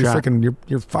shot. freaking,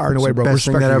 you're firing away, bro. Best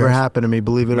thing Respect that you ever guys. happened to me,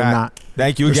 believe it or Matt, not.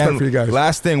 thank you Respect again. for you guys.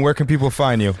 Last thing, where can people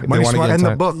find you? If they Money wanna Smart get in and the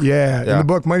touch? book. Yeah, Yeah. in the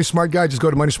book, Money Smart Guy. Just go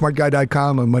to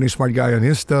moneysmartguy.com. I'm Money Smart Guy on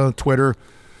Insta, Twitter,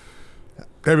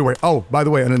 everywhere. Oh, by the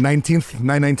way, on the 19th,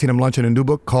 9/19, I'm launching a new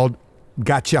book called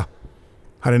Gotcha: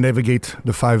 How to Navigate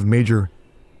the 5 Major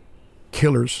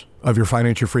Killers of Your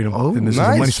Financial Freedom. Oh, and this nice.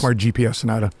 is a Money Smart GPS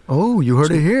Sonata. Oh, you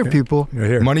heard it here, people. Right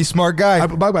here. Money Smart Guy.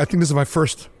 By the way, I think this is my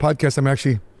first podcast. I'm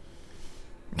actually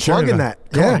sharing Plugging it.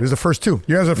 that. Come on, Yeah. this is the first two.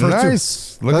 You guys are the first two.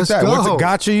 Nice. Look Let's at that. What's go. it?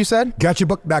 Gotcha, you said?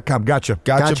 Gotchabook.com. Gotcha.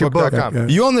 Gotchabook.com. Yeah.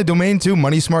 You own the domain too,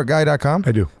 moneysmartguy.com?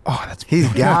 I do. Oh, that's He's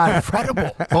got it.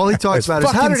 Incredible. All he talks about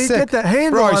is how fucking did he sick. get that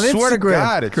handle Bro, on I swear to Instagram?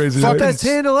 God, it's Crazy. fucking That's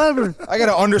handle ever. I got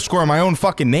to underscore my own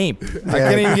fucking name. I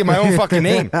can't even get my own fucking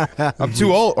name. I'm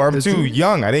too old or I'm too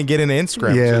young. I didn't get into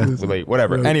Instagram. Yeah. Too late.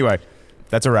 Whatever. Anyway,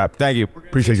 that's a wrap. Thank you.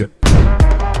 Appreciate it.